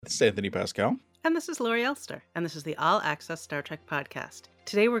This is Anthony Pascal. And this is Laurie Elster, and this is the All Access Star Trek podcast.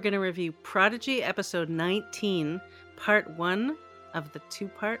 Today we're going to review Prodigy Episode 19, Part 1 of the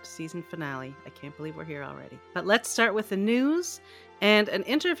two-part season finale. I can't believe we're here already. But let's start with the news and an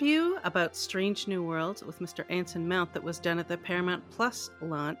interview about Strange New Worlds with Mr. Anson Mount that was done at the Paramount Plus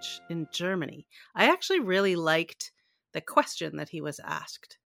launch in Germany. I actually really liked the question that he was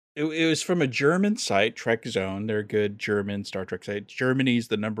asked. It was from a German site, Trek Zone. They're a good German Star Trek site. Germany's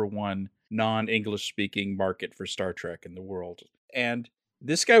the number one non-English speaking market for Star Trek in the world. And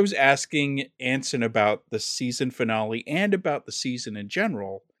this guy was asking Anson about the season finale and about the season in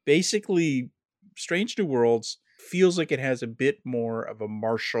general. Basically, Strange New Worlds feels like it has a bit more of a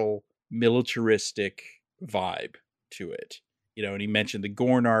martial, militaristic vibe to it. You know, and he mentioned the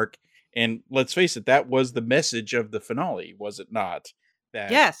Gorn arc. And let's face it, that was the message of the finale, was it not?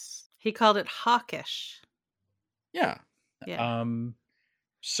 Yes, he called it hawkish. Yeah.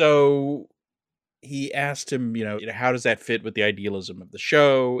 So he asked him, how does that fit with the idealism of the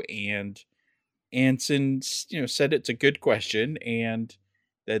show? And Anson, said it's a good question, and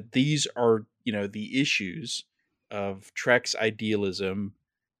that these are, the issues of Trek's idealism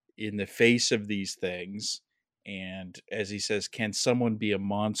in the face of these things. And as he says, can someone be a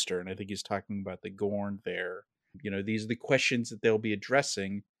monster? And I think he's talking about the Gorn there. These are the questions that they'll be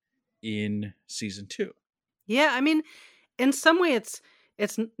addressing in season 2. Yeah, I mean, in some way it's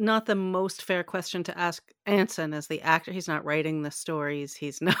not the most fair question to ask Anson as the actor. He's not writing the stories.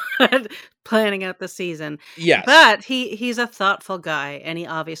 He's not planning out the season. Yes. But he's a thoughtful guy, and he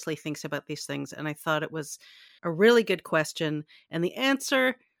obviously thinks about these things. And I thought it was a really good question. And the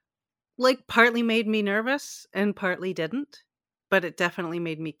answer, partly made me nervous and partly didn't. But it definitely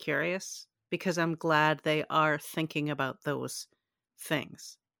made me curious, because I'm glad they are thinking about those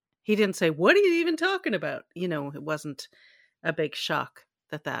things. He didn't say, what are you even talking about? It wasn't a big shock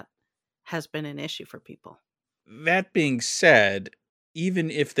that has been an issue for people. That being said, even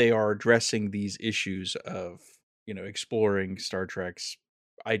if they are addressing these issues of, exploring Star Trek's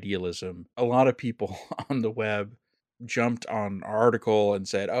idealism, a lot of people on the web jumped on our article and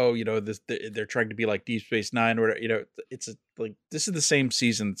said, oh, they're trying to be like Deep Space Nine or whatever. It's this is the same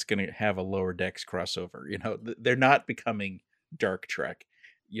season that's going to have a Lower Decks crossover. They're not becoming Dark Trek.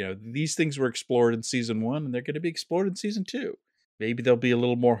 These things were explored in season 1 and they're going to be explored in season 2. Maybe they'll be a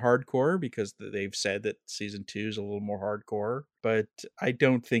little more hardcore because they've said that season 2 is a little more hardcore, but I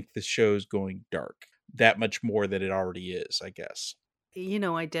don't think the show's going dark that much more than it already is, I guess.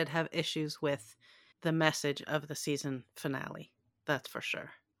 I did have issues with the message of the season finale. That's for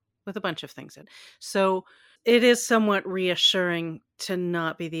sure. With a bunch of things in. So it is somewhat reassuring to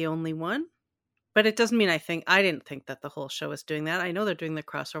not be the only one. But it doesn't mean I didn't think that the whole show is doing that. I know they're doing the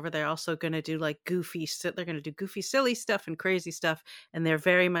crossover. They're also going to do they're going to do goofy, silly stuff and crazy stuff. And they're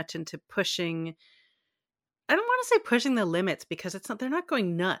very much into pushing, I don't want to say pushing the limits, because they're not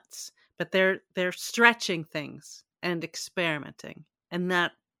going nuts, but they're stretching things and experimenting. And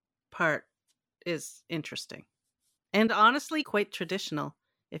that part is interesting. And honestly, quite traditional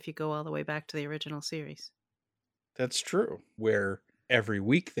if you go all the way back to the original series. That's true. Where every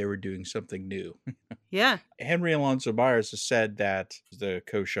week they were doing something new. Yeah. Henry Alonso Myers has said that, the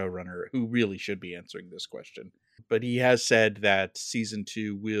co-showrunner, who really should be answering this question, but he has said that season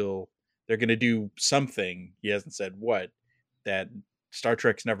 2 they're going to do something, he hasn't said what, that Star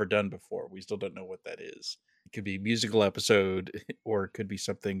Trek's never done before. We still don't know what that is. It could be a musical episode, or it could be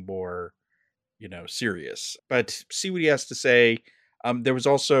something more, serious. But see what he has to say. There was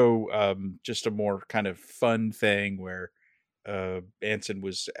also just a more kind of fun thing where Anson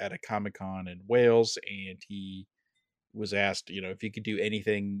was at a Comic-Con in Wales, and he was asked, if you could do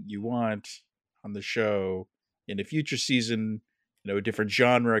anything you want on the show in a future season, a different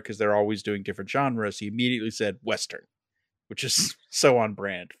genre, because they're always doing different genres. He immediately said Western, which is so on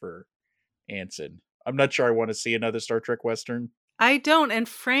brand for Anson. I'm not sure I want to see another Star Trek Western. I don't, and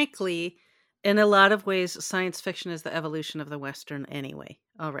frankly, in a lot of ways, science fiction is the evolution of the Western anyway,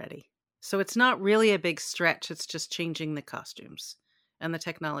 already. So it's not really a big stretch. It's just changing the costumes and the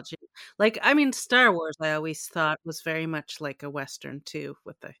technology. Star Wars, I always thought was very much like a Western too,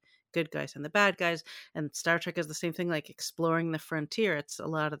 with the good guys and the bad guys. And Star Trek is the same thing, like exploring the frontier. It's a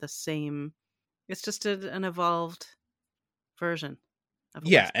lot of the same. It's just an evolved version.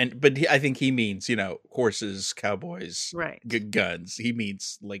 Yeah, but I think he means, horses, cowboys, right, guns. He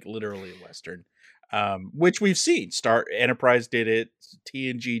means literally a Western, which we've seen. Star Enterprise did it,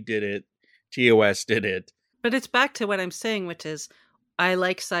 TNG did it, TOS did it. But it's back to what I'm saying, which is I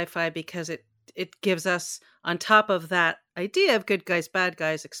like sci-fi because it gives us, on top of that idea of good guys, bad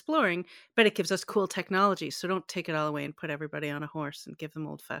guys exploring, but it gives us cool technology. So don't take it all away and put everybody on a horse and give them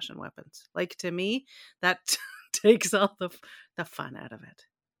old-fashioned weapons. Like, to me, that takes all the fun out of it.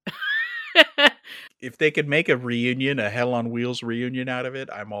 If they could make a reunion, a Hell on Wheels reunion out of it,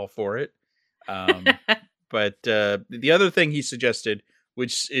 I'm all for it. But the other thing he suggested,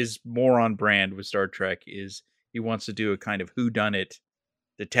 which is more on brand with Star Trek, is he wants to do a kind of whodunit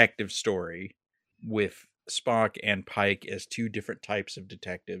detective story with Spock and Pike as two different types of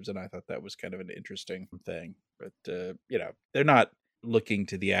detectives. And I thought that was kind of an interesting thing. But, they're not looking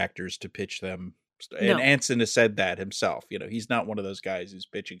to the actors to pitch them. And No. Anson has said that himself. He's not one of those guys who's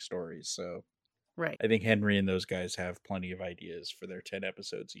pitching stories. So Right. I think Henry and those guys have plenty of ideas for their 10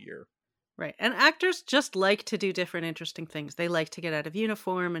 episodes a year. Right. And actors just like to do different interesting things. They like to get out of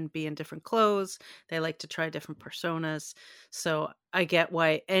uniform and be in different clothes. They like to try different personas. So I get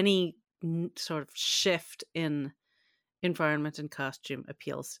why any sort of shift in environment and costume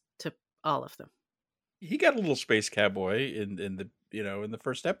appeals to all of them. He got a little space cowboy in the in the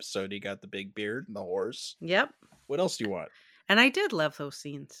first episode. He got the big beard and the horse. Yep. What else do you want? And I did love those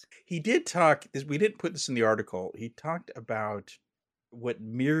scenes. He did talk. We didn't put this in the article. He talked about what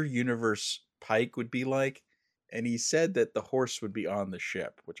Mirror Universe Pike would be like, and he said that the horse would be on the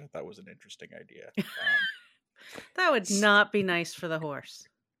ship, which I thought was an interesting idea. That would not be nice for the horse.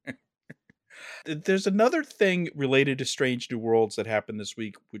 There's another thing related to Strange New Worlds that happened this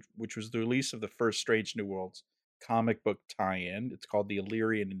week, which was the release of the first Strange New Worlds comic book tie-in. It's called the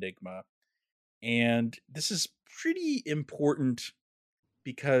Illyrian Enigma. And this is pretty important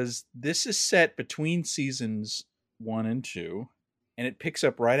because this is set between seasons 1 and 2, and it picks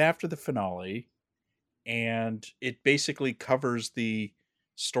up right after the finale, and it basically covers the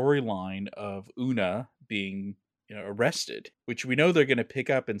storyline of Una being arrested, which we know they're going to pick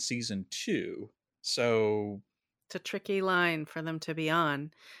up in season 2. So it's a tricky line for them to be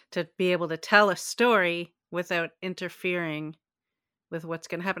on, to be able to tell a story without interfering with what's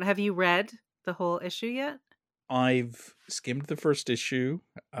going to happen. Have you read the whole issue yet? I've skimmed the first issue.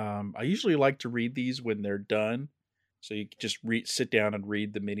 I usually like to read these when they're done, so you can just sit down and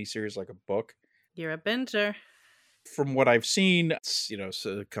read the miniseries like a book. You're a binger. From what I've seen,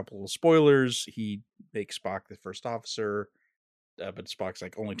 so a couple of spoilers. He makes Spock the first officer, but Spock's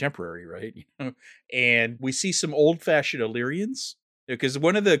like only temporary, right? And we see some old-fashioned Illyrians, because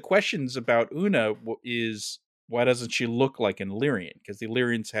one of the questions about Una is, why doesn't she look like an Illyrian? Because the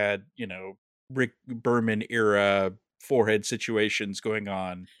Illyrians had, Rick Berman era forehead situations going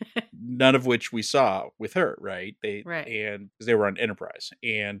on, none of which we saw with her, right? Right. And because they were on Enterprise,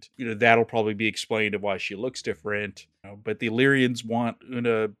 and that'll probably be explained of why she looks different. But the Illyrians want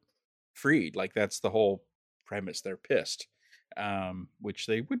Una freed, like that's the whole premise. They're pissed, which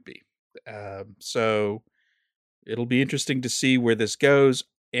they would be. So it'll be interesting to see where this goes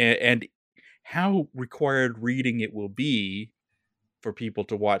and how required reading it will be for people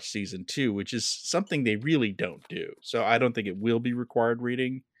to watch season 2, which is something they really don't do. So I don't think it will be required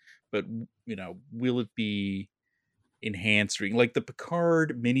reading, but will it be enhanced reading? Like the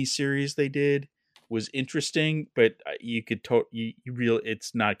Picard miniseries they did was interesting, but you could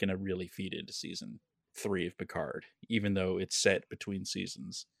it's not going to really feed into season 3 of Picard, even though it's set between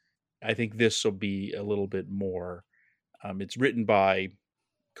seasons. I think this will be a little bit more. It's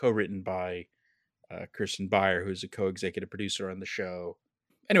co-written by Kirsten Beyer, who's a co-executive producer on the show.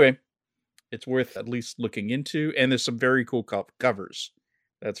 Anyway, it's worth at least looking into, and there's some very cool covers,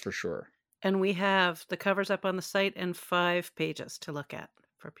 that's for sure. And we have the covers up on the site and 5 pages to look at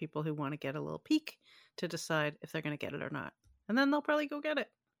for people who want to get a little peek to decide if they're going to get it or not. And then they'll probably go get it.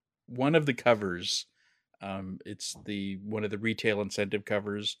 One of the covers, it's one of the retail incentive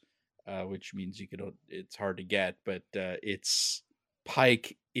covers, which means it's hard to get, but it's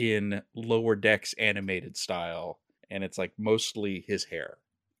Pike in Lower Decks animated style, and it's like mostly his hair.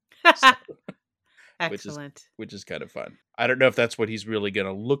 So, Excellent. Which is kind of fun. I don't know if that's what he's really going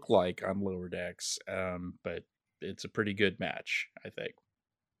to look like on Lower Decks, but it's a pretty good match, I think.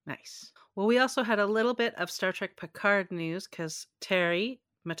 Nice. Well, we also had a little bit of Star Trek Picard news because Terry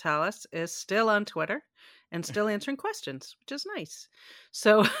Metalis is still on Twitter and still answering questions, which is nice.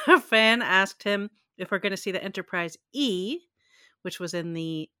 So a fan asked him if we're going to see the Enterprise E, which was in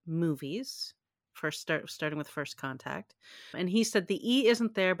the movies, starting with First Contact. And he said the E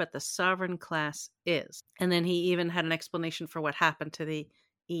isn't there, but the Sovereign class is. And then he even had an explanation for what happened to the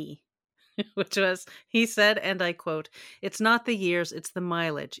E, which was, he said, and I quote, "It's not the years, it's the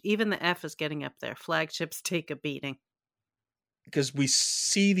mileage. Even the F is getting up there. Flagships take a beating." Because we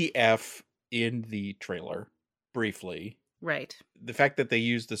see the F in the trailer briefly. Right. The fact that they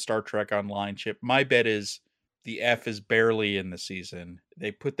use the Star Trek Online chip, my bet is the F is barely in the season.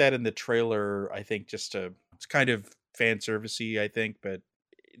 They put that in the trailer, I think, it's kind of fan servicey, I think, but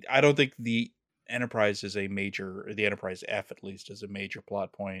I don't think the Enterprise is the Enterprise F at least is a major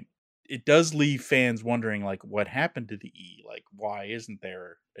plot point. It does leave fans wondering, like, what happened to the E? Like, why isn't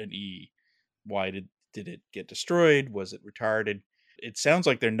there an E? Why did it get destroyed? Was it retarded? It sounds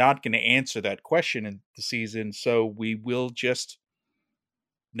like they're not going to answer that question in the season, so we will just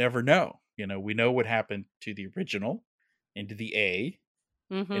never know. We know what happened to the original, and to the A,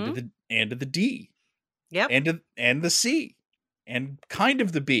 Mm-hmm. and to the D, Yep. and the C, and kind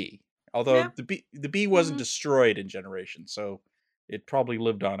of the B. Although Yep. the B wasn't destroyed in Generation, so it probably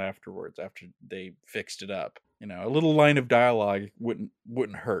lived on afterwards after they fixed it up. A little line of dialogue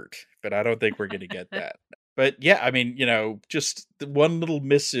wouldn't hurt, but I don't think we're going to get that. But yeah, I mean, just the one little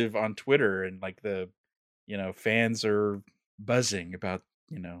missive on Twitter, and like the fans are buzzing about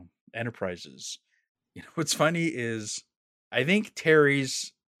Enterprises. What's funny is I think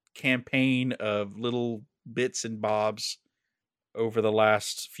Terry's campaign of little bits and bobs over the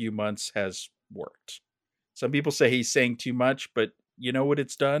last few months has worked. Some people say he's saying too much, but you know what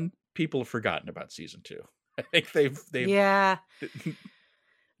it's done? People have forgotten about season 2. I think they've Yeah.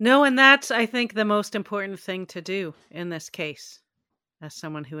 No, and that's, I think, the most important thing to do in this case, as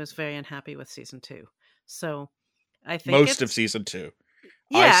someone who is very unhappy with season 2. So I think most of season 2.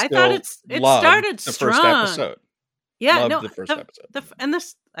 Yeah, I thought it started the strong. first episode. Yeah, loved the first episode. And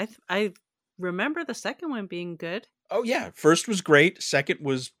this, I remember the second one being good. Oh yeah, first was great. Second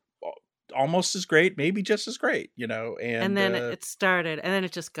was almost as great, maybe just as great. And then it started, and then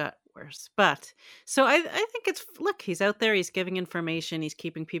it just got worse. But so I think look, he's out there, he's giving information, he's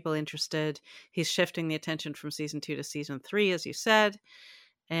keeping people interested, he's shifting the attention from season 2 to season 3, as you said,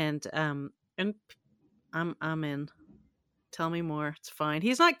 and I'm in. Tell me more. It's fine.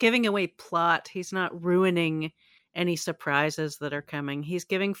 He's not giving away plot. He's not ruining any surprises that are coming. He's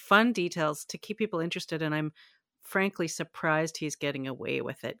giving fun details to keep people interested, and I'm frankly surprised he's getting away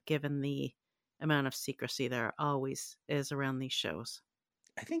with it, given the amount of secrecy there always is around these shows.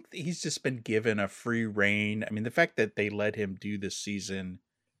 I think he's just been given a free rein. I mean, the fact that they let him do this season,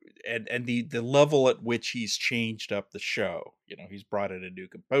 and the level at which he's changed up the show. He's brought in a new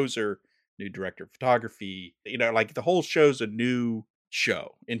composer, new director of photography. Like the whole show's a new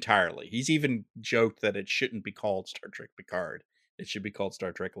show entirely. He's even joked that it shouldn't be called Star Trek Picard. It should be called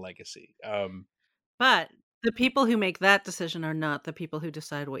Star Trek Legacy. But the people who make that decision are not the people who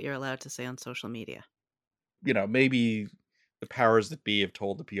decide what you're allowed to say on social media. Maybe the powers that be have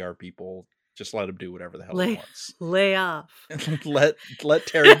told the PR people, just let him do whatever the hell he wants. Lay off. let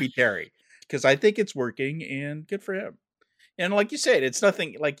Terry be Terry. Because I think it's working, and good for him. And like you said, it's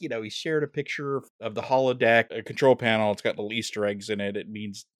nothing like, he shared a picture of the holodeck, a control panel. It's got little Easter eggs in it. It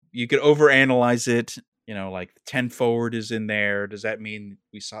means you could overanalyze it. Like the 10 forward is in there. Does that mean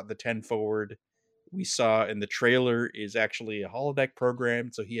we saw the 10 forward we saw in the trailer is actually a holodeck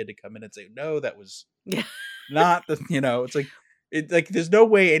program? So he had to come in and say, no, that was not the, it's like, there's no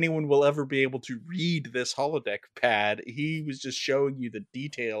way anyone will ever be able to read this holodeck pad. He was just showing you the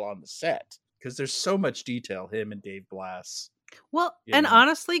detail on the set. Because there's so much detail, him and Dave Blass. Well, and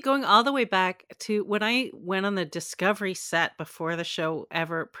honestly, going all the way back to when I went on the Discovery set before the show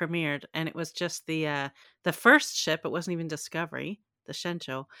ever premiered, and it was just the first ship, it wasn't even Discovery, the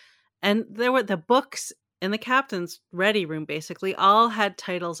Shenzhou, and there were the books in the captain's ready room, basically, all had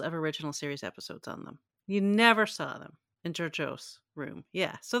titles of original series episodes on them. You never saw them in Georgiou's room.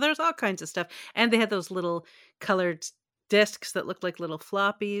 Yeah, so there's all kinds of stuff. And they had those little colored discs that looked like little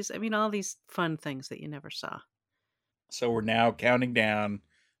floppies. I mean, all these fun things that you never saw. So we're now counting down.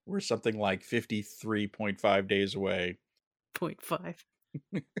 We're something like 53.5 days away. 0.5.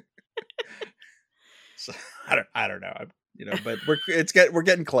 So I don't know. But we're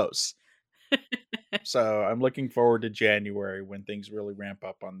getting close. So I'm looking forward to January when things really ramp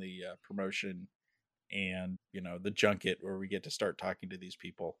up on the promotion and the junket where we get to start talking to these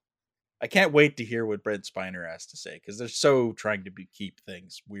people. I can't wait to hear what Brent Spiner has to say, because they're so trying to keep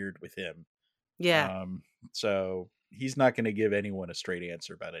things weird with him. Yeah. So he's not going to give anyone a straight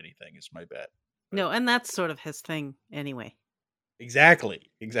answer about anything, is my bet. But no, and that's sort of his thing anyway. Exactly.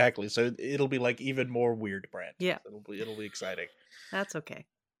 So it'll be like even more weird, Brent. Yeah. It'll be exciting. That's okay.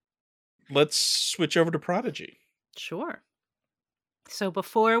 Let's switch over to Prodigy. Sure. So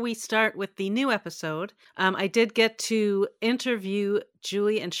before we start with the new episode, I did get to interview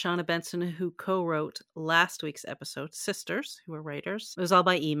Julie and Shauna Benson, who co-wrote last week's episode, sisters, who are writers. It was all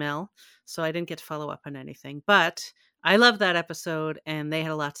by email, so I didn't get to follow up on anything. But I love that episode, and they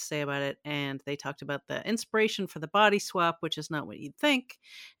had a lot to say about it. And they talked about the inspiration for the body swap, which is not what you'd think,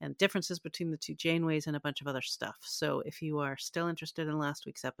 and differences between the two Janeways, and a bunch of other stuff. So if you are still interested in last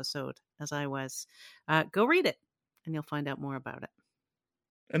week's episode, as I was, go read it, and you'll find out more about it.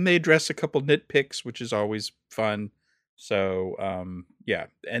 And they address a couple nitpicks, which is always fun. So, yeah.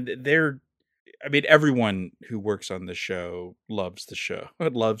 And everyone who works on the show loves the show,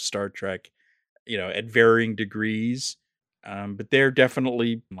 loves Star Trek, at varying degrees. But they're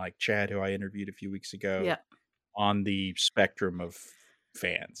definitely, like Chad, who I interviewed a few weeks ago, on the spectrum of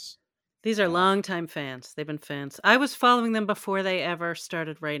fans. These are longtime fans. They've been fans. I was following them before they ever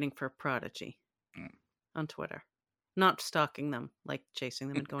started writing for Prodigy on Twitter. Not stalking them, like chasing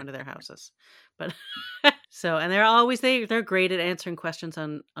them and going to their houses. But and they're great at answering questions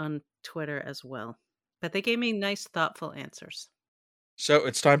on Twitter as well. But they gave me nice, thoughtful answers. So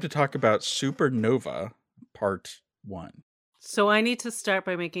it's time to talk about Supernova Part 1. So I need to start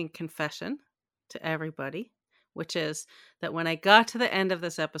by making a confession to everybody, which is that when I got to the end of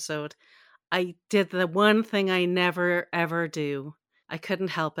this episode, I did the one thing I never, ever do. I couldn't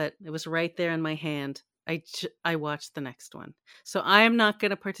help it. It was right there in my hand. I watched the next one. So I am not going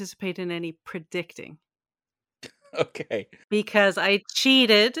to participate in any predicting. Okay. Because I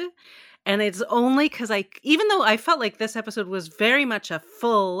cheated. And it's only because even though I felt like this episode was very much a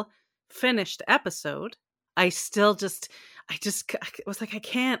full finished episode, I was like, I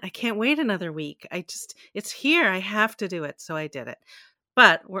can't wait another week. It's here. I have to do it. So I did it.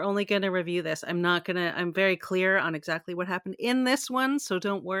 But we're only going to review this. I'm very clear on exactly what happened in this one. So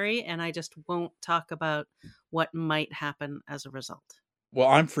don't worry. And I just won't talk about what might happen as a result. Well,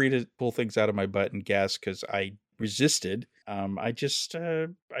 I'm free to pull things out of my butt and guess because I resisted. I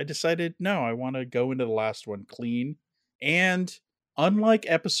decided, no, I want to go into the last one clean. And unlike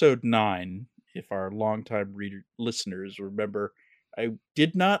episode 9, if our longtime listeners remember, I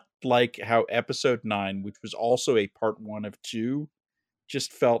did not like how episode 9, which was also a part 1 of 2,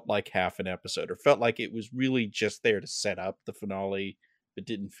 just felt like half an episode, or felt like it was really just there to set up the finale, but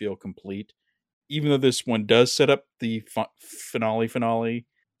didn't feel complete. Even though this one does set up the finale,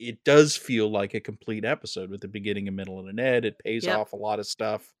 it does feel like a complete episode with a beginning, a middle, and an end. It pays off a lot of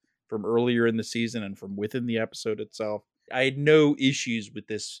stuff from earlier in the season and from within the episode itself. I had no issues with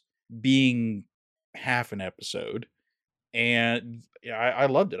this being half an episode, and I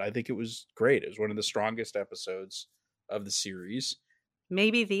loved it. I think it was great. It was one of the strongest episodes of the series.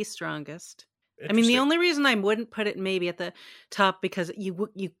 Maybe the strongest. I mean, the only reason I wouldn't put it maybe at the top because you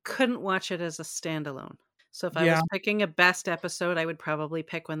couldn't watch it as a standalone. So if I was picking a best episode, I would probably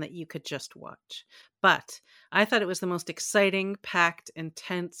pick one that you could just watch. But I thought it was the most exciting, packed,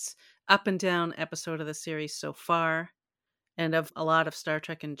 intense, up and down episode of the series so far. And of a lot of Star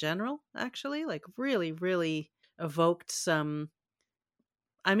Trek in general, actually. Like really, really evoked some,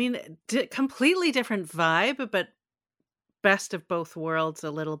 completely different vibe, but best of both worlds a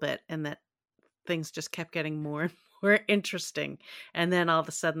little bit, and that things just kept getting more and more interesting. And then all of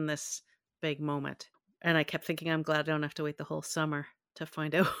a sudden this big moment. And I kept thinking, I'm glad I don't have to wait the whole summer to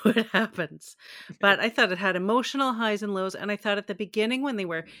find out what happens. But I thought it had emotional highs and lows. And I thought at the beginning when they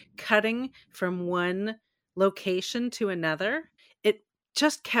were cutting from one location to another, it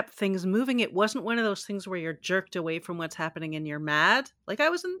just kept things moving. It wasn't one of those things where you're jerked away from what's happening and you're mad. Like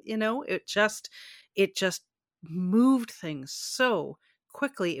I wasn't, it just moved things so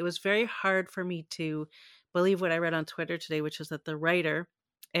quickly. It was very hard for me to believe what I read on Twitter today, which is that the writer,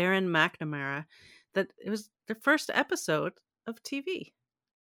 Aaron McNamara, that it was the first episode of TV.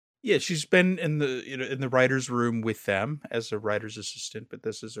 Yeah, she's been in the writer's room with them as a writer's assistant, but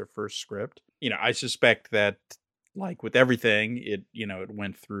this is her first script. I suspect that, like with everything, it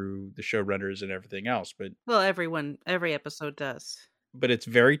went through the showrunners and everything else. But every episode does. But it's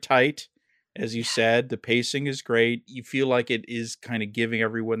very tight. As you said, the pacing is great. You feel like it is kind of giving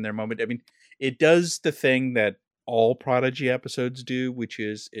everyone their moment. I mean, it does the thing that all Prodigy episodes do, which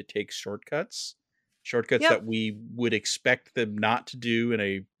is it takes shortcuts that we would expect them not to do in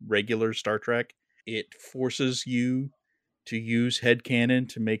a regular Star Trek. It forces you to use headcanon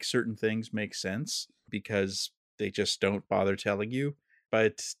to make certain things make sense because they just don't bother telling you.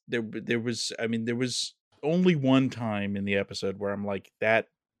 But there was only one time in the episode where I'm like, that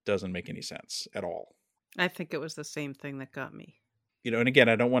doesn't make any sense at all. I think it was the same thing that got me. And again,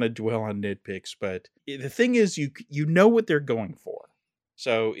 I don't want to dwell on nitpicks, but the thing is, you know what they're going for.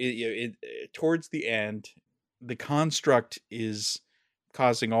 So towards the end, the construct is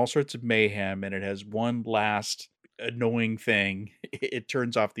causing all sorts of mayhem, and it has one last annoying thing. It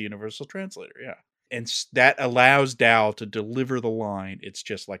turns off the universal translator, and that allows Dal to deliver the line, "It's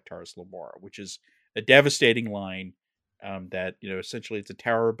just like Tars Lamora," which is a devastating line that, essentially it's a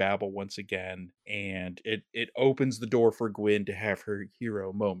Tower of Babel once again, and it opens the door for Gwen to have her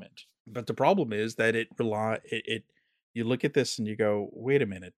hero moment. But the problem is that you look at this and you go, wait a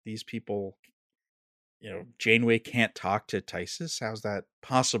minute, these people, Janeway can't talk to Tysus. How's that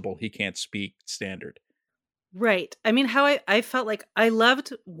possible? He can't speak standard. Right. I mean, how I felt like I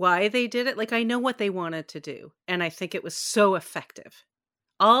loved why they did it. Like, I know what they wanted to do, and I think it was so effective.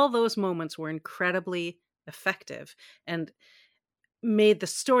 All those moments were incredibly effective and made the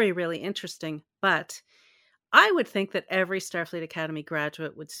story really interesting. But I would think that every Starfleet Academy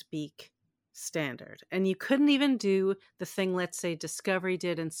graduate would speak standard. And you couldn't even do the thing, let's say, Discovery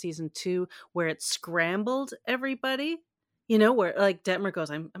did in season 2, where it scrambled everybody. Where like Detmer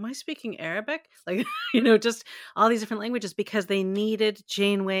goes, am I speaking Arabic? Like, just all these different languages, because they needed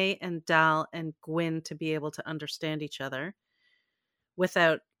Janeway and Dal and Gwyn to be able to understand each other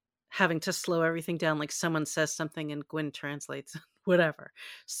without having to slow everything down. Like someone says something and Gwyn translates whatever.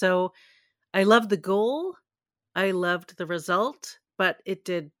 So I loved the goal. I loved the result, but it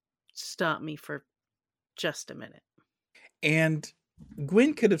did stop me for just a minute. And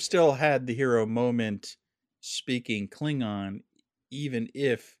Gwyn could have still had the hero moment speaking Klingon, even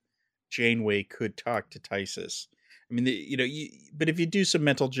if Janeway could talk to Tysus. I mean, but if you do some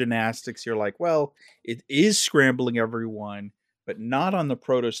mental gymnastics, you're like, well, it is scrambling everyone, but not on the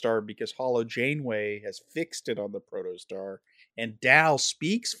Protostar, because Hollow Janeway has fixed it on the Protostar, and Dal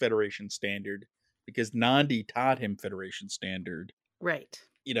speaks Federation Standard because Nandi taught him Federation Standard. Right.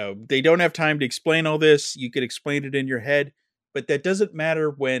 They don't have time to explain all this. You could explain it in your head, but that doesn't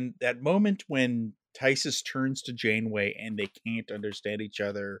matter when that moment when Tysus turns to Janeway and they can't understand each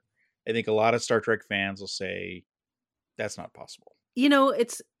other. I think a lot of Star Trek fans will say that's not possible.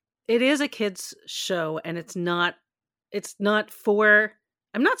 It is a kids show, and it's not for,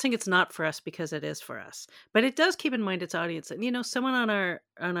 I'm not saying it's not for us, because it is for us, but it does keep in mind its audience. And someone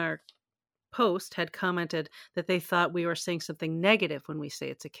on our post had commented that they thought we were saying something negative when we say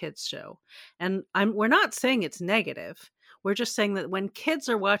it's a kids show. And we're not saying it's negative. We're just saying that when kids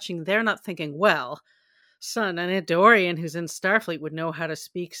are watching, they're not thinking, well, son, an Andorian who's in Starfleet would know how to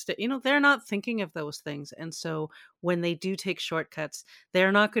speak. They're not thinking of those things. And so when they do take shortcuts,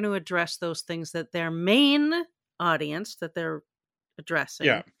 they're not going to address those things that their main audience that they're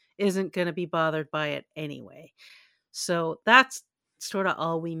addressing isn't going to be bothered by it anyway. So that's sort of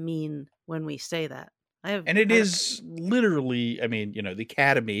all we mean when we say that. Is literally, the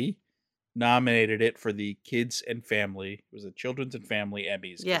Academy nominated it for the Kids and Family. It was the Children's and Family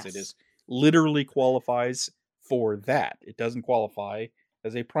Emmys, because it is literally qualifies for that. It doesn't qualify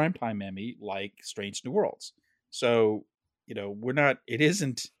as a primetime Emmy like Strange New Worlds. So,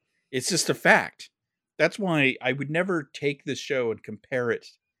 it's just a fact. That's why I would never take this show and compare it,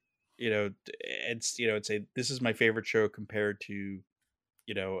 and say, this is my favorite show compared to,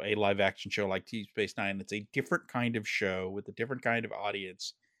 a live action show like Deep Space Nine. It's a different kind of show with a different kind of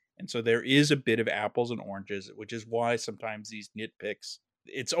audience. And so there is a bit of apples and oranges, which is why sometimes these nitpicks,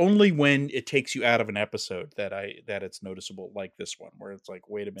 it's only when it takes you out of an episode that it's noticeable, like this one, where it's like,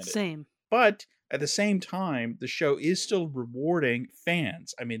 wait a minute. Same. But at the same time, the show is still rewarding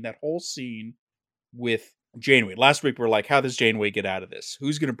fans. I mean, that whole scene with Janeway. Last week, we're like, how does Janeway get out of this?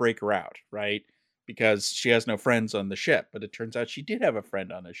 Who's going to break her out, right? Because she has no friends on the ship. But it turns out she did have a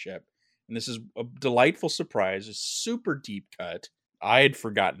friend on the ship. And this is a delightful surprise, a super deep cut. I had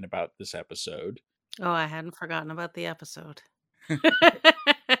forgotten about this episode. Oh, I hadn't forgotten about the episode.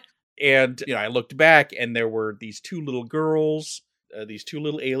 And, I looked back and there were these two little girls, these two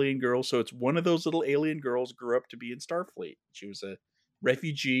little alien girls. So it's one of those little alien girls grew up to be in Starfleet. She was a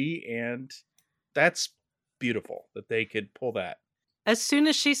refugee, and that's beautiful that they could pull that. As soon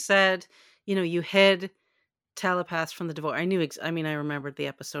as she said, you hid telepaths from the Devore, I knew, I remembered the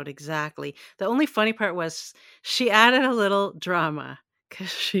episode exactly. The only funny part was she added a little drama, because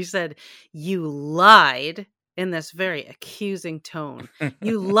she said, you lied, in this very accusing tone.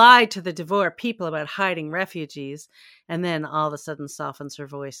 You lied to the Devore people about hiding refugees. And then all of a sudden softens her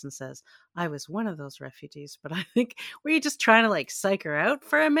voice and says, I was one of those refugees. But I think, were you just trying to psych her out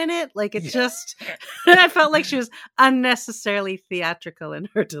for a minute? Just, I felt like she was unnecessarily theatrical in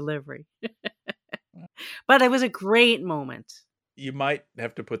her delivery. But it was a great moment. You might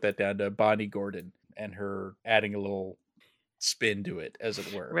have to put that down to Bonnie Gordon and her adding a little spin to it, as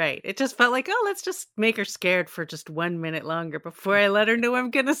it were. Right. It just felt like, let's just make her scared for just 1 minute longer before I let her know I'm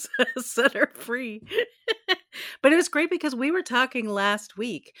going to set her free. But it was great because we were talking last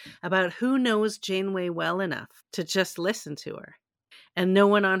week about who knows Janeway well enough to just listen to her. And no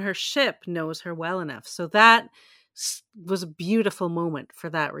one on her ship knows her well enough. So that was a beautiful moment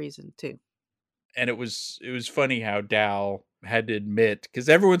for that reason, too. And it was funny how Dal had to admit, because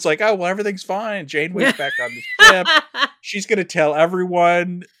everyone's like, "Oh, well, everything's fine. Janeway's back on the ship. She's gonna tell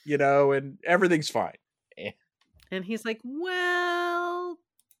everyone, and everything's fine." And he's like, well,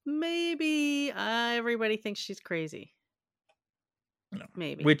 maybe everybody thinks she's crazy.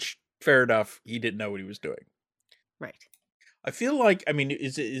 Maybe. Which, fair enough. He didn't know what he was doing. Right. I feel like, I mean,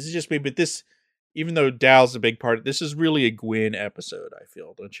 is it just me? But this, even though Dal's a big part, this is really a Gwyn episode, I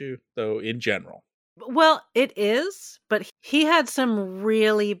feel, don't you? Though, in general. Well, it is, but he had some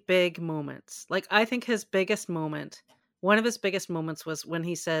really big moments. Like, I think one of his biggest moments was when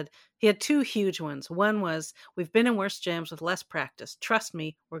he said, he had two huge ones. One was, we've been in worse jams with less practice. Trust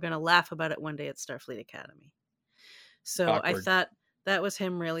me, we're going to laugh about it one day at Starfleet Academy. So Awkward. I thought that was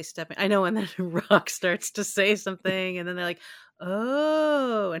him really stepping. I know, and then Rock starts to say something, and then they're like,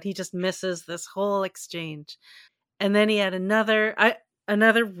 oh, and he just misses this whole exchange. And then he had another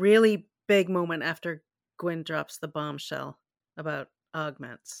really big moment after Gwyn drops the bombshell about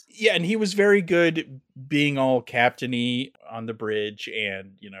augments. Yeah, and he was very good being all captainy on the bridge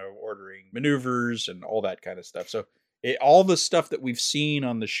and, ordering maneuvers and all that kind of stuff. So all the stuff that we've seen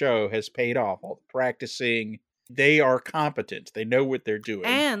on the show has paid off. All the practicing, they are competent. They know what they're doing.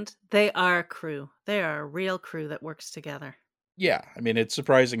 And they are a crew. They are a real crew that works together. Yeah, I mean, it's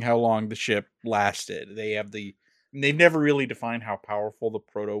surprising how long the ship lasted. They've never really defined how powerful the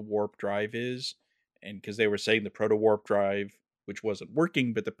proto-warp drive is. And because they were saying the proto-warp drive, which wasn't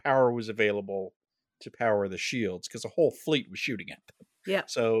working, but the power was available to power the shields because a whole fleet was shooting at them. Yeah.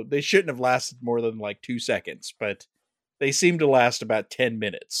 So they shouldn't have lasted more than like 2 seconds, but they seemed to last about 10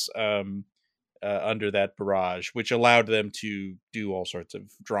 minutes under that barrage, which allowed them to do all sorts of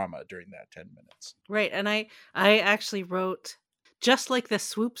drama during that 10 minutes. Right. And I actually wrote, just like the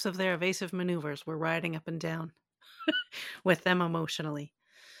swoops of their evasive maneuvers were riding up and down with them emotionally.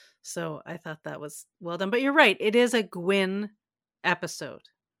 So I thought that was well done. But you're right. It is a Gwyn episode.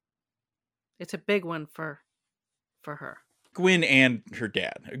 It's a big one for her. Gwyn and her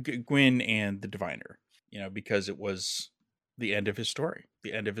dad. Gwyn and the Diviner. Because it was the end of his story.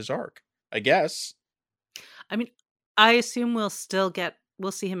 The end of his arc. I guess. I mean, I assume we'll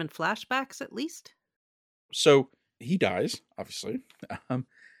see him in flashbacks at least. So he dies, obviously.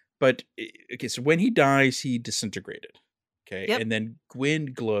 But okay, so when he dies, he disintegrated. Okay. Yep. And then Gwyn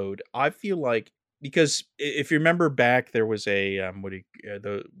glowed. I feel like, because if you remember back, there was a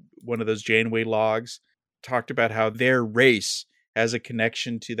one of those Janeway logs talked about how their race has a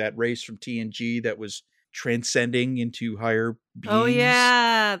connection to that race from TNG that was transcending into higher beings. Oh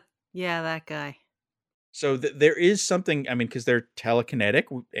yeah, that guy. So there is something. I mean, because they're telekinetic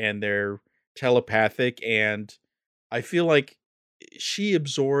and they're telepathic, and I feel like she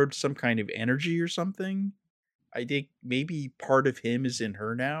absorbed some kind of energy or something. I think maybe part of him is in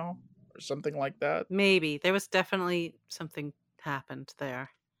her now or something like that. Maybe there was definitely something happened there.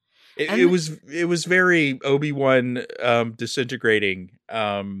 It was very Obi-Wan disintegrating.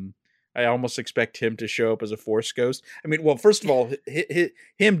 I almost expect him to show up as a Force ghost. I mean, well, first of all,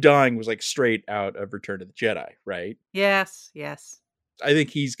 him dying was like straight out of Return of the Jedi, right? Yes. I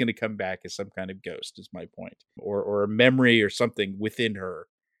think he's going to come back as some kind of ghost, is my point, or a memory or something within her,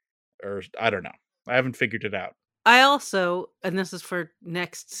 or I don't know. I haven't figured it out. I also, and this is for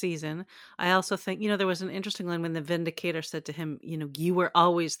next season, I also think, there was an interesting line when the Vindicator said to him, you were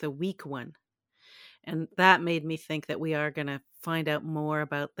always the weak one. And that made me think that we are going to find out more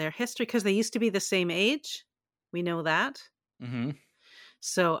about their history because they used to be the same age. We know that. Mm-hmm.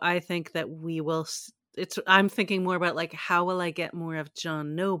 So I think that we will, I'm thinking more about like, how will I get more of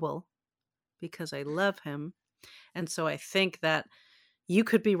John Noble? Because I love him. And so I think that you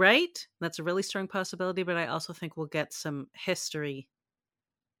could be right. That's a really strong possibility, but I also think we'll get some history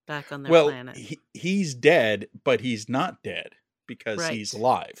back on their planet. He's dead, but he's not dead because he's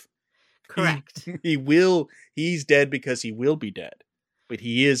alive. Correct. He's dead because he will be dead, but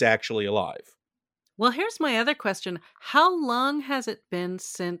he is actually alive. Well, here's my other question. How long has it been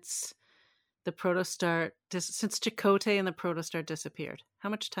since the Protostar, since Chakotay and the Protostar disappeared? How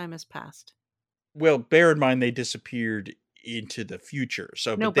much time has passed? Well, bear in mind they disappeared into the future.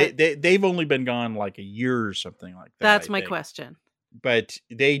 So they've only been gone like a year or something like that. That's my question. But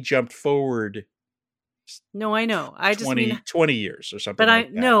they jumped forward. No, I know. I just mean 20 years or something.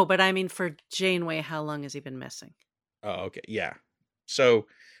 But I mean for Janeway, how long has he been missing? Oh, okay. Yeah. So,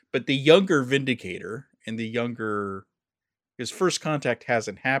 but the younger Vindicator and his first contact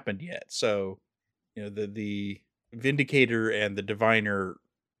hasn't happened yet. So, the Vindicator and the Diviner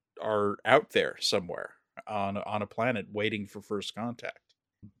are out there somewhere on a planet waiting for first contact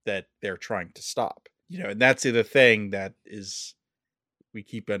that they're trying to stop. And that's the thing that is we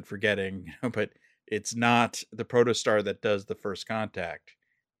keep on forgetting. But it's not the protostar that does the first contact.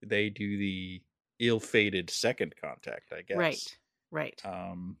 They do the ill-fated second contact, I guess. Right.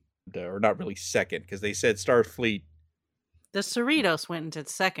 Or not really second, because they said Starfleet. The Cerritos went into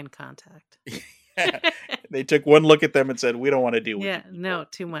second contact. They took one look at them and said, "We don't want to deal with you." Yeah, no,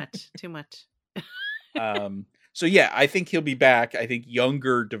 too much. So yeah, I think he'll be back. I think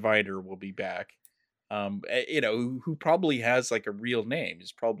younger Diviner will be back. Who probably has like a real name.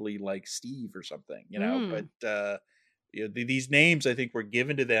 Is probably like Steve or something, But these names I think were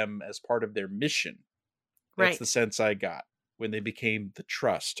given to them as part of their mission. That's the sense I got when they became the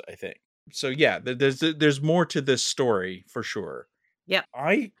Trust, I think. So yeah, there's more to this story for sure. Yep.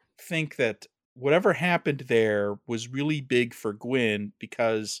 I think that whatever happened there was really big for Gwyn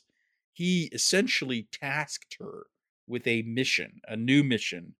because he essentially tasked her with a new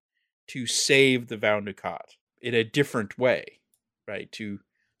mission to save the Val Nukat in a different way, right? To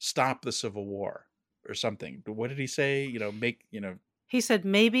stop the Civil War or something. What did he say? He said,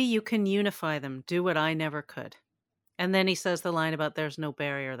 maybe you can unify them, do what I never could. And then he says the line about there's no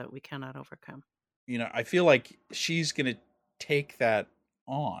barrier that we cannot overcome. I feel like she's going to take that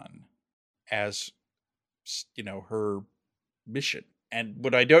on as, her mission. And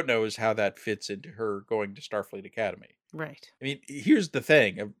what I don't know is how that fits into her going to Starfleet Academy. Right. I mean, here's the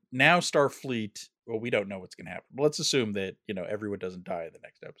thing. Now Starfleet, well, we don't know what's going to happen. But let's assume that, everyone doesn't die in the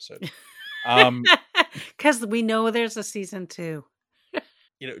next episode. Because we know there's a season 2.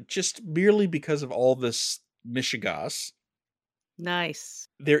 Just merely because of all this Mishigas. Nice.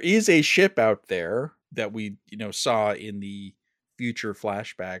 There is a ship out there that we, saw in the future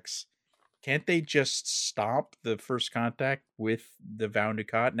flashbacks. Can't they just stop the first contact with the Val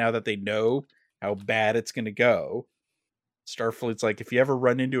Nukat now that they know how bad it's going to go? Starfleet's like, if you ever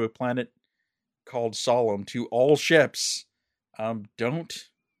run into a planet called Solemn, to all ships, don't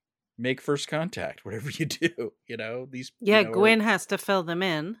make first contact, whatever you do, these. Yeah, Gwyn has to fill them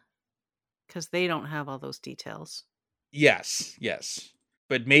in because they don't have all those details. Yes.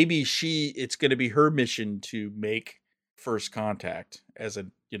 But maybe it's going to be her mission to make first contact as a,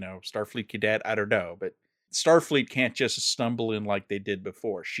 Starfleet cadet. I don't know, but Starfleet can't just stumble in like they did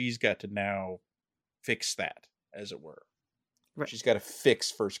before. She's got to now fix that, as it were. Right. She's got to fix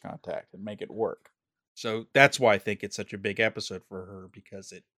first contact and make it work. So that's why I think it's such a big episode for her,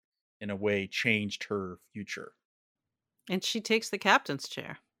 because it, in a way, changed her future. And she takes the captain's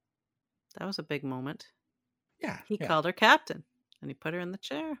chair. That was a big moment. Yeah. He called her captain and he put her in the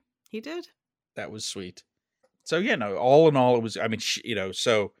chair. He did. That was sweet. So, all in all, it was,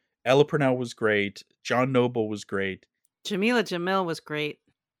 so Ella Purnell was great. John Noble was great. Jamila Jamil was great.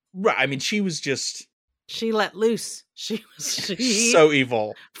 Right. I mean, she was just... She let loose. She was so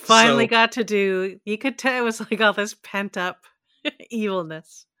evil. Finally got to do... You could tell it was like all this pent up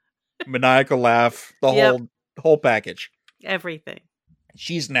evilness. Maniacal laugh. The whole package. Everything.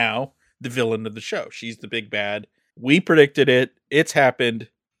 She's now the villain of the show. She's the big bad. We predicted it. It's happened.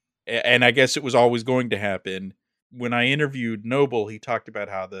 And I guess it was always going to happen. When I interviewed Noble, he talked about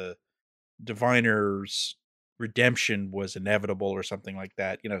how the Diviner's redemption was inevitable or something like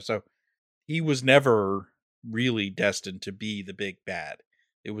that. So he was never really destined to be the big bad.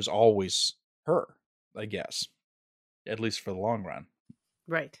 It was always her, I guess. At least for the long run.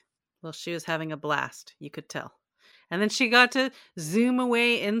 Right. Well, she was having a blast. You could tell. And then she got to zoom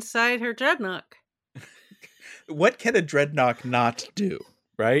away inside her dreadnought. What can a dreadnought not do?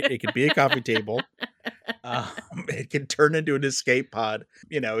 Right? It could be a coffee table. It can turn into an escape pod.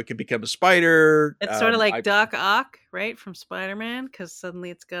 It could become a spider. It's sort of like Doc Ock, right? From Spider-Man, because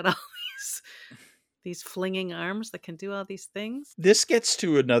suddenly it's got all these flinging arms that can do all these things. This gets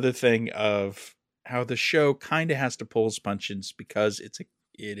to another thing of how the show kind of has to pull its punches because it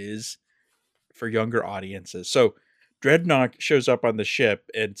is for younger audiences. So Dreadnought shows up on the ship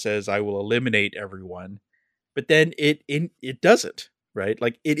and says, "I will eliminate everyone," but then it doesn't. Right?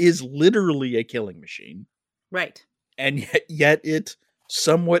 Like, it is literally a killing machine. Right. And yet it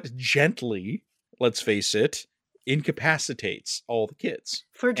somewhat gently, let's face it, incapacitates all the kids.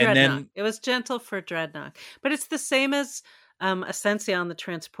 For Dreadnought. It was gentle for Dreadnought. But it's the same as Essentia on the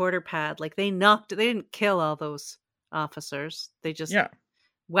transporter pad. Like, they didn't kill all those officers. They just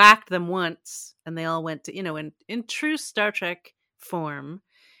whacked them once and they all went to, in true Star Trek form,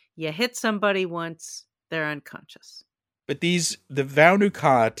 you hit somebody once, they're unconscious. But the Val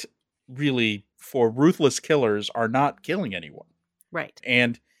Nukat, really, for ruthless killers, are not killing anyone. Right.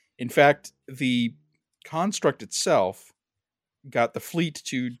 And, in fact, the construct itself got the fleet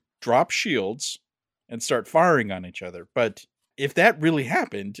to drop shields and start firing on each other. But if that really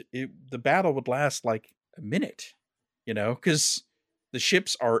happened, the battle would last like a minute, because the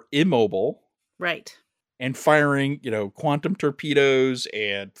ships are immobile. Right. and firing, quantum torpedoes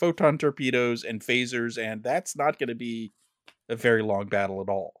and photon torpedoes and phasers, and that's not going to be a very long battle at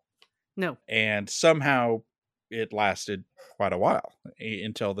all. No. And somehow it lasted quite a while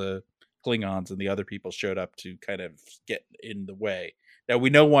until the Klingons and the other people showed up to kind of get in the way. Now we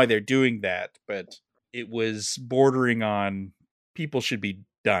know why they're doing that, but it was bordering on people should be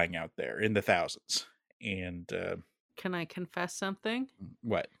dying out there in the thousands. And can I confess something?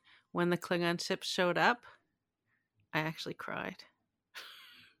 What? When the Klingon ships showed up, I actually cried.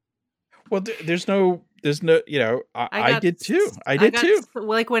 Well, there's no, I did too. I did too.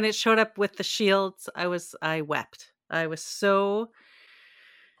 Like when it showed up with the shields, I wept. I was so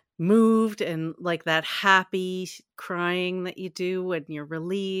moved, and like that happy crying that you do when you're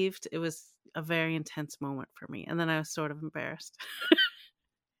relieved. It was a very intense moment for me. And then I was sort of embarrassed.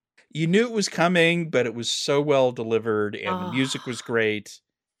 You knew it was coming, but it was so well delivered, and the music was great.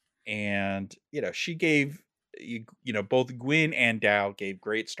 And, she gave, both Gwyn and Dal gave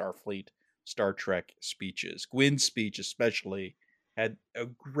great Starfleet, Star Trek speeches. Gwyn's speech especially had a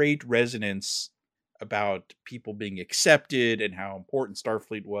great resonance about people being accepted and how important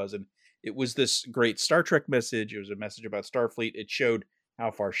Starfleet was. And it was this great Star Trek message. It was a message about Starfleet. It showed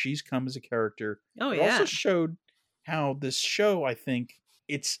how far she's come as a character. Oh, it yeah. also showed how this show, I think,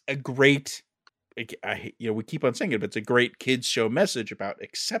 it's a great, we keep on saying it, but it's a great kids show message about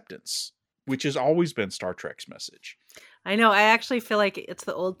acceptance, which has always been Star Trek's message. I know. I actually feel like it's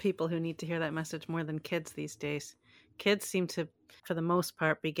the old people who need to hear that message more than kids these days. Kids seem to, for the most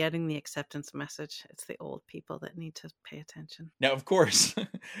part, be getting the acceptance message. It's the old people that need to pay attention. Now, of course,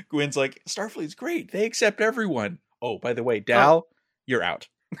 Gwyn's like, Starfleet's great. They accept everyone. Oh, by the way, Dal, you're out.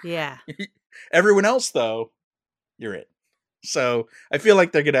 Yeah. Everyone else, though, you're in. So I feel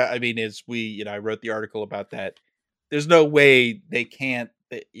like they're going to, as we, I wrote the article about that. There's no way they can't,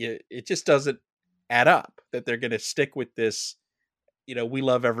 it just doesn't add up that they're going to stick with this, we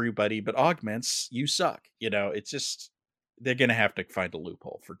love everybody, but augments, you suck. It's just, they're going to have to find a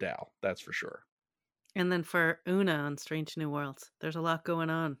loophole for Dal. That's for sure. And then for Una on Strange New Worlds, there's a lot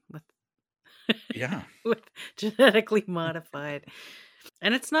going on with, yeah, with genetically modified.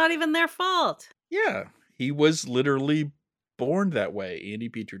 And it's not even their fault. Yeah. He was literally born that way, Andy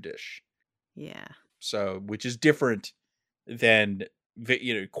Petri Dish. Yeah. So, which is different than,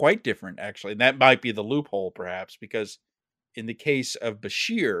 quite different, actually. And that might be the loophole, perhaps, because in the case of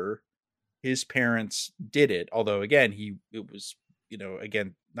Bashir, his parents did it. Although, again, it was,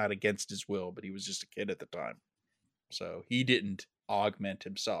 again, not against his will, but he was just a kid at the time. So he didn't augment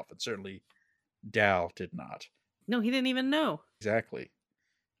himself. And certainly Dal did not. No, he didn't even know. Exactly.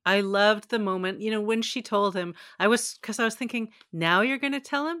 I loved the moment, when she told him, because I was thinking, now you're going to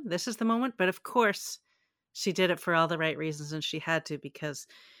tell him this is the moment. But of course, she did it for all the right reasons, and she had to, because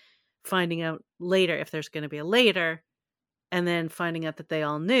finding out later, if there's going to be a later, and then finding out that they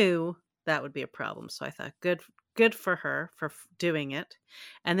all knew, that would be a problem. So I thought, good for her for doing it.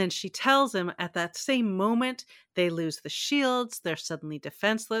 And then she tells him at that same moment, they lose the shields. They're suddenly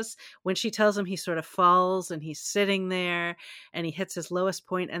defenseless. When she tells him, he sort of falls and he's sitting there and he hits his lowest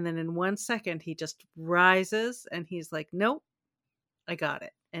point. And then in 1 second, he just rises and he's like, nope, I got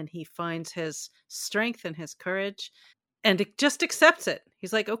it. And he finds his strength and his courage and it just accepts it.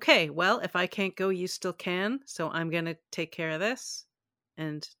 He's like, okay, well, if I can't go, you still can. So I'm going to take care of this.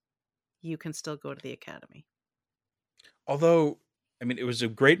 And you can still go to the academy. Although, it was a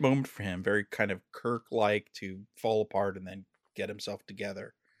great moment for him, very kind of Kirk-like, to fall apart and then get himself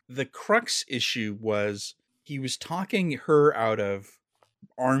together. The crux issue was he was talking her out of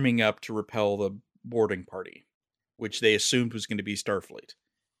arming up to repel the boarding party, which they assumed was going to be Starfleet.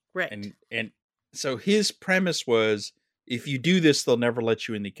 Right. And so his premise was, if you do this, they'll never let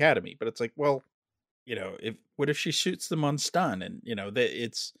you in the academy. But it's like, well, what if she shoots them on stun? And,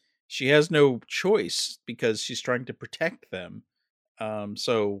 she has no choice because she's trying to protect them.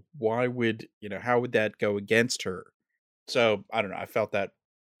 So why would, how would that go against her? So I don't know. I felt that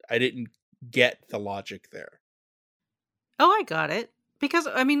I didn't get the logic there. Oh, I got it. Because,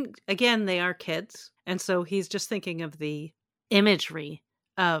 again, they are kids. And so he's just thinking of the imagery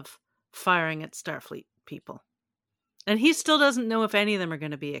of firing at Starfleet people. And he still doesn't know if any of them are going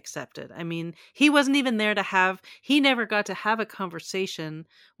to be accepted. He wasn't even there he never got to have a conversation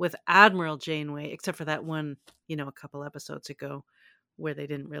with Admiral Janeway, except for that one, a couple episodes ago where they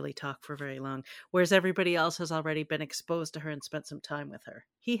didn't really talk for very long. Whereas everybody else has already been exposed to her and spent some time with her.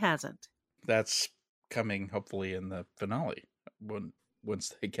 He hasn't. That's coming hopefully in the finale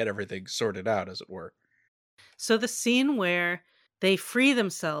once they get everything sorted out, as it were. So the scene where they free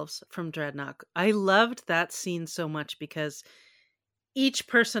themselves from Dreadnought. I loved that scene so much because each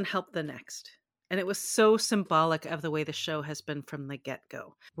person helped the next. And it was so symbolic of the way the show has been from the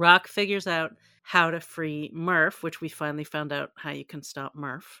get-go. Rock figures out how to free Murph, which we finally found out how you can stop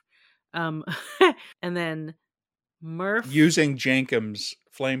Murph. And then Murph... using Jankum's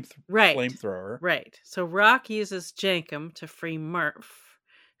Right. flamethrower. Right. So Rock uses Jankum to free Murph,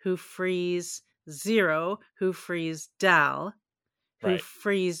 who frees Zero, who frees Dal, who Right.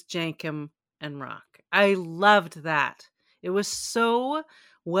 frees Jankum and Rock. I loved that. It was so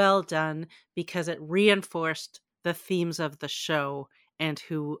well done because it reinforced the themes of the show and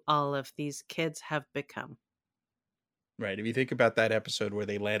who all of these kids have become. Right. If you think about that episode where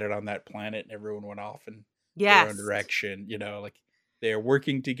they landed on that planet and everyone went off in their Yes. own direction, you know, like they're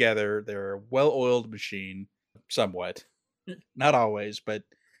working together. They're a well-oiled machine, somewhat. Not always, but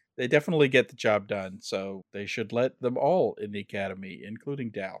they definitely get the job done. So they should let them all in the academy, including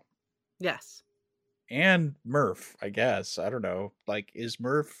Dal. Yes. And Murph, I guess. I don't know. Like, is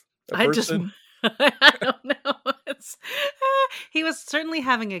Murph a I person? I don't know. He was certainly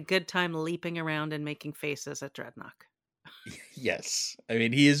having a good time leaping around and making faces at Dreadnought. Yes. I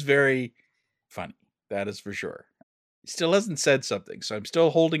mean, he is very funny. That is for sure. He still hasn't said something, so I'm still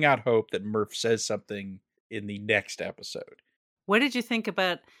holding out hope that Murph says something in the next episode. What did you think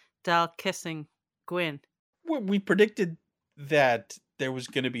about Dal kissing Gwyn? Well, we predicted that there was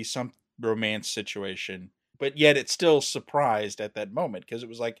going to be some romance situation, but yet it still surprised at that moment because it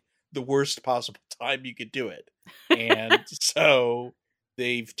was like the worst possible time you could do it. And so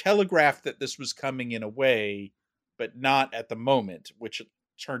they've telegraphed that this was coming in a way, but not at the moment, which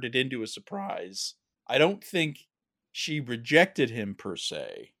turned it into a surprise. I don't think she rejected him per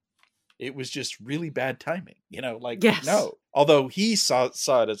se. It was just really bad timing, you know, like, Yes. No. Although he saw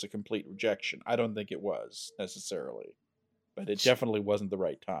it as a complete rejection. I don't think it was necessarily, but it definitely wasn't the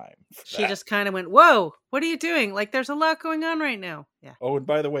right time. She just kind of went, whoa, what are you doing? Like, there's a lot going on right now. Yeah. Oh, and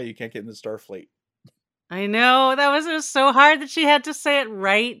by the way, you can't get in the Starfleet. I know. It was so hard that she had to say it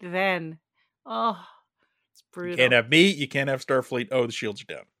right then. Oh, it's brutal. You can't have me. You can't have Starfleet. Oh, the shields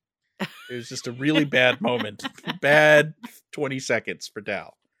are down. It was just a really bad moment. Bad 20 seconds for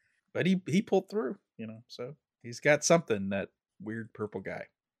Dal. But he pulled through, you know, so he's got something, that weird purple guy.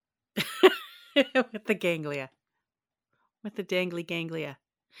 With the ganglia. With the dangly ganglia.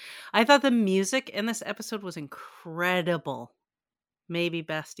 I thought the music in this episode was incredible. Maybe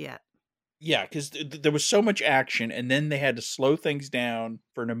best yet. Yeah, because there was so much action, and then they had to slow things down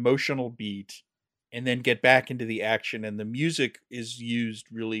for an emotional beat, and then get back into the action, and the music is used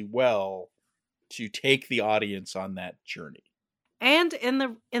really well to take the audience on that journey. And in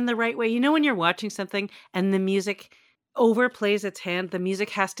the right way. You know when you're watching something and the music overplays its hand, the music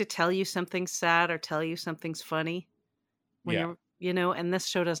has to tell you something sad or tell you something's funny. When Yeah. you know, and this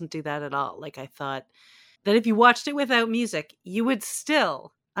show doesn't do that at all. Like, I thought that if you watched it without music, you would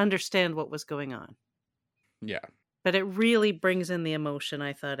still understand what was going on. Yeah. But it really brings in the emotion,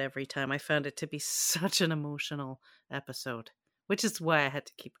 I thought, every time. I found it to be such an emotional episode, which is why I had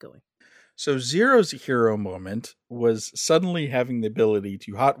to keep going. So Zero's hero moment was suddenly having the ability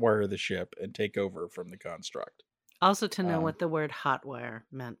to hotwire the ship and take over from the construct. Also to know what the word hotwire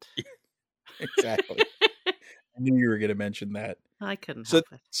meant. Exactly. I knew you were going to mention that. I couldn't help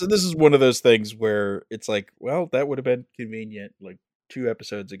it. So this is one of those things where it's like, well, that would have been convenient like 2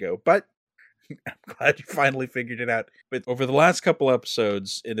 episodes ago, but I'm glad you finally figured it out. But over the last couple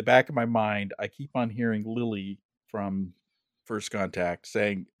episodes, in the back of my mind, I keep on hearing Lily from First Contact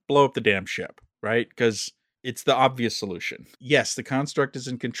saying, blow up the damn ship, right? Because it's the obvious solution. Yes, the construct is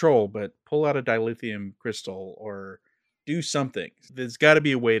in control, but pull out a dilithium crystal or do something. There's got to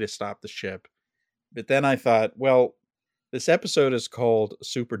be a way to stop the ship. But then I thought, well, this episode is called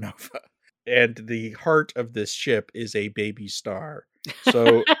Supernova, and the heart of this ship is a baby star.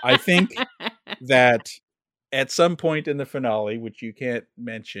 So I think that at some point in the finale, which you can't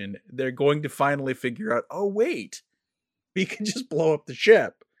mention, they're going to finally figure out, oh, wait, we can just blow up the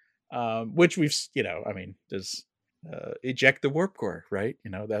ship. Which we've, you know, I mean, does eject the warp core, right?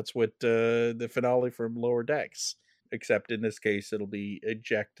 You know, that's what the finale from Lower Decks, except in this case, it'll be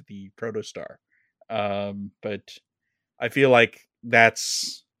eject the protostar. But I feel like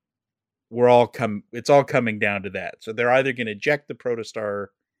it's all coming down to that. So they're either going to eject the protostar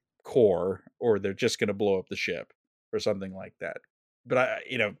core or they're just going to blow up the ship or something like that. But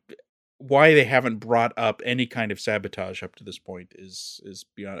why they haven't brought up any kind of sabotage up to this point is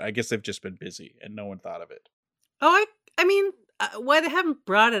beyond. I guess they've just been busy and no one thought of it. Oh, I mean, why they haven't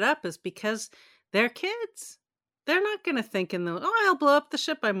brought it up is because they're kids. They're not going to think I'll blow up the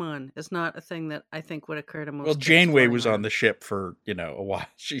ship I'm on. Is not a thing that I think would occur to most. Well, Janeway was on the ship for, a while.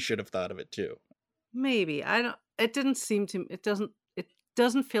 She should have thought of it too. Maybe. It doesn't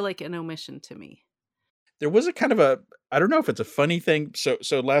doesn't feel like an omission to me. There was a kind of a, I don't know if it's a funny thing. So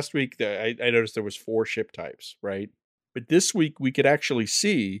last week I noticed there was 4 ship types, right? But this week we could actually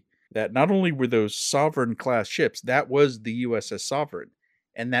see that not only were those Sovereign class ships, that was the USS Sovereign,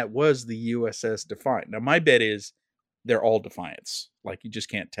 and that was the USS Defiant. Now my bet is they're all Defiants. Like, you just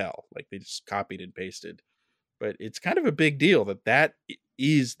can't tell. Like, they just copied and pasted. But it's kind of a big deal that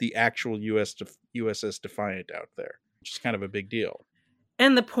is the actual USS Defiant out there, which is kind of a big deal.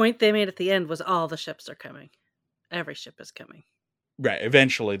 And the point they made at the end was all the ships are coming. Every ship is coming. Right.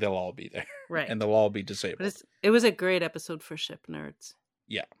 Eventually they'll all be there. Right. And they'll all be disabled. But it was a great episode for ship nerds.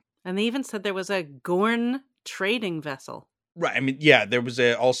 Yeah. And they even said there was a Gorn trading vessel. Right. I mean, yeah, there was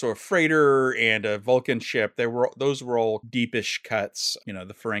also a freighter and a Vulcan ship. Those were all deepish cuts. You know,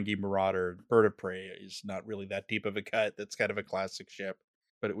 the Ferengi Marauder, Bird of Prey is not really that deep of a cut. That's kind of a classic ship,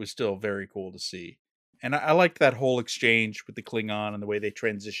 but it was still very cool to see. And I liked that whole exchange with the Klingon, and the way they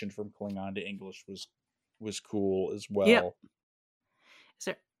transitioned from Klingon to English was cool as well. Yep. Is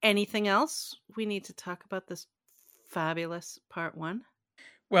there anything else we need to talk about this fabulous part 1?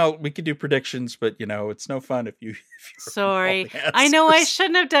 Well, we could do predictions, but it's no fun if you. Sorry, I know I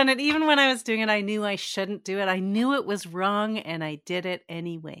shouldn't have done it. Even when I was doing it, I knew I shouldn't do it. I knew it was wrong, and I did it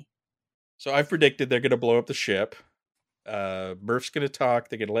anyway. So I've predicted they're going to blow up the ship. Murph's going to talk.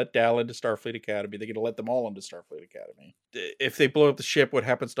 They're going to let Dal into Starfleet Academy. They're going to let them all into Starfleet Academy. If they blow up the ship, what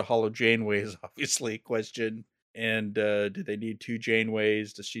happens to Hollow Janeway is obviously a question. And do they need 2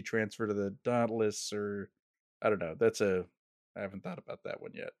 Janeways? Does she transfer to the Dauntless? Or I don't know. I haven't thought about that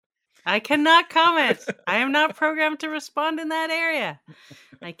one yet. I cannot comment. I am not programmed to respond in that area.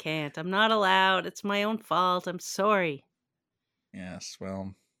 I can't. I'm not allowed. It's my own fault. I'm sorry. Yes,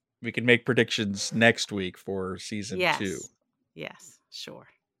 well, we can make predictions next week for season 2. Yes, sure.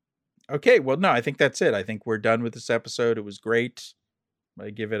 Okay, well, no, I think that's it. I think we're done with this episode. It was great.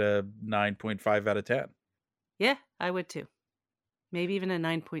 I give it a 9.5 out of 10. Yeah, I would too. Maybe even a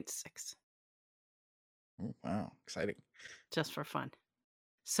 9.6. Oh, wow, exciting. Just for fun.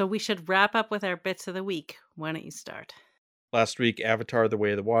 So we should wrap up with our bits of the week. Why don't you start? Last week, Avatar: The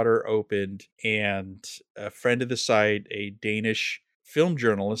Way of the Water opened, and a friend of the site, a Danish film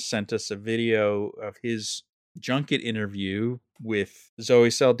journalist, sent us a video of his junket interview with Zoe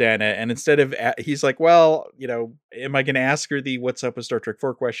Saldana. And instead of, he's like, well, am I going to ask her the what's up with Star Trek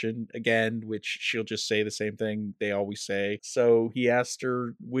 4 question again, which she'll just say the same thing they always say. So he asked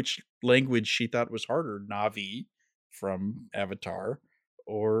her which language she thought was harder, Na'vi from Avatar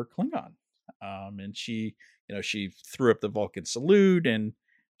or Klingon. And she threw up the Vulcan salute, and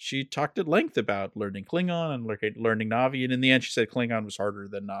she talked at length about learning Klingon and learning Na'vi. And in the end, she said Klingon was harder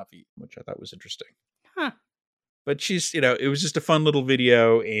than Na'vi, which I thought was interesting. Huh. But she's, it was just a fun little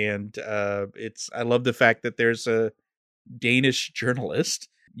video. And I love the fact that there's a Danish journalist,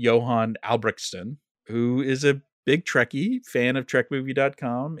 Johan Albrechtsson, who is a big Trekkie, fan of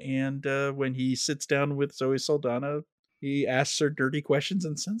TrekMovie.com. And when he sits down with Zoe Saldana, he asks her dirty questions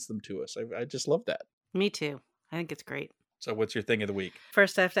and sends them to us. I just love that. Me too. I think it's great. So what's your thing of the week?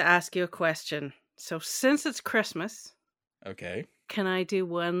 First, I have to ask you a question. So since it's Christmas, okay, can I do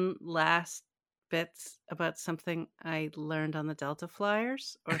one last bit about something I learned on the Delta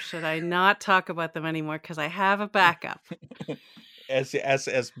Flyers? Or should I not talk about them anymore because I have a backup? As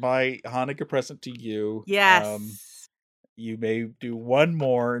my Hanukkah present to you, yes, you may do one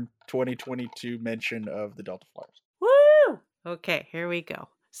more 2022 mention of the Delta Flyers. Woo! Okay, here we go.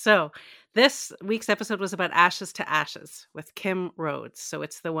 So this week's episode was about Ashes to Ashes with Kim Rhodes. So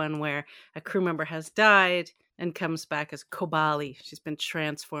it's the one where a crew member has died and comes back as Kobali. She's been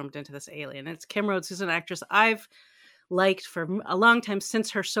transformed into this alien. And it's Kim Rhodes, who's an actress I've liked for a long time,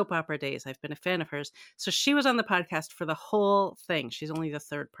 since her soap opera days. I've been a fan of hers. So she was on the podcast for the whole thing. She's only the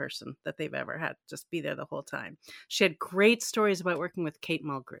 3rd person that they've ever had just be there the whole time. She had great stories about working with Kate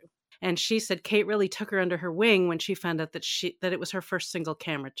Mulgrew. And she said Kate really took her under her wing when she found out that it was her first single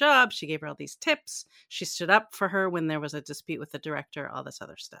camera job. She gave her all these tips. She stood up for her when there was a dispute with the director, all this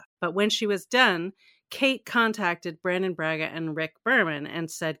other stuff. But when she was done, Kate contacted Brandon Braga and Rick Berman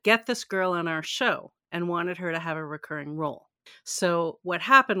and said, get this girl on our show, and wanted her to have a recurring role. So what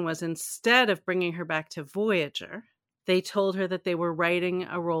happened was, instead of bringing her back to Voyager, they told her that they were writing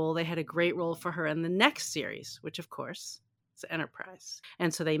a role. They had a great role for her in the next series, which of course Enterprise.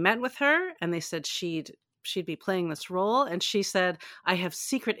 And so they met with her and they said she'd be playing this role. And she said, I have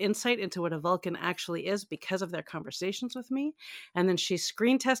secret insight into what a Vulcan actually is because of their conversations with me. And then she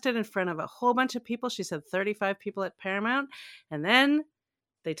screen tested in front of a whole bunch of people. She said 35 people at Paramount. And then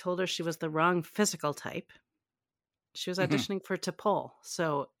they told her she was the wrong physical type. She was auditioning for T'Pol,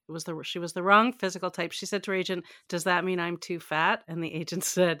 so she was the wrong physical type. She said to her agent, "Does that mean I'm too fat?" And the agent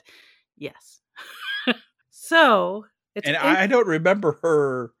said, "Yes." So I don't remember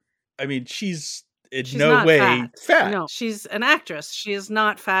her. I mean, she's no not way fat. No, she's an actress. She is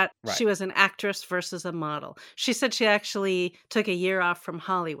not fat. Right. She was an actress versus a model. She said she actually took a year off from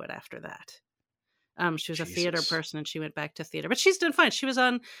Hollywood after that. She was a theater person and she went back to theater, but she's done fine. She was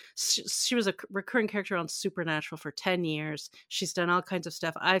a recurring character on Supernatural for 10 years. She's done all kinds of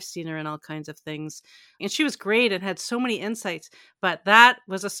stuff. I've seen her in all kinds of things, and she was great and had so many insights, but that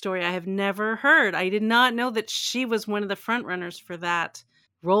was a story I have never heard. I did not know that she was one of the front runners for that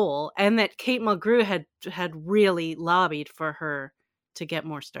role, and that Kate Mulgrew had really lobbied for her to get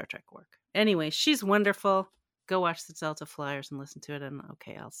more Star Trek work. Anyway, she's wonderful. Go watch the Delta Flyers and listen to it, and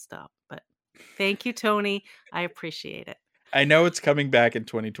okay, I'll stop, but thank you, Tony. I appreciate it. I know it's coming back in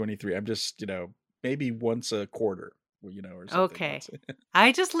 2023. I'm just, maybe once a quarter, or something. Okay.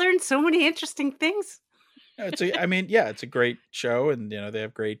 I just learned so many interesting things. It's a great show, and they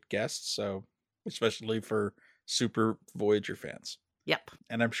have great guests, so especially for super Voyager fans. Yep.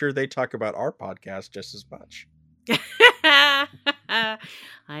 And I'm sure they talk about our podcast just as much.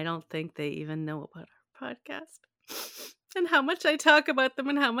 I don't think they even know about our podcast. And how much I talk about them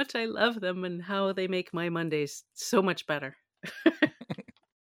and how much I love them and how they make my Mondays so much better.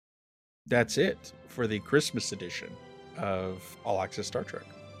 That's it for the Christmas edition of All Access Star Trek.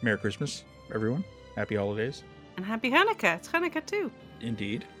 Merry Christmas, everyone. Happy holidays. And happy Hanukkah. It's Hanukkah too.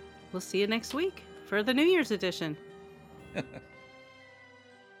 Indeed. We'll see you next week for the New Year's edition.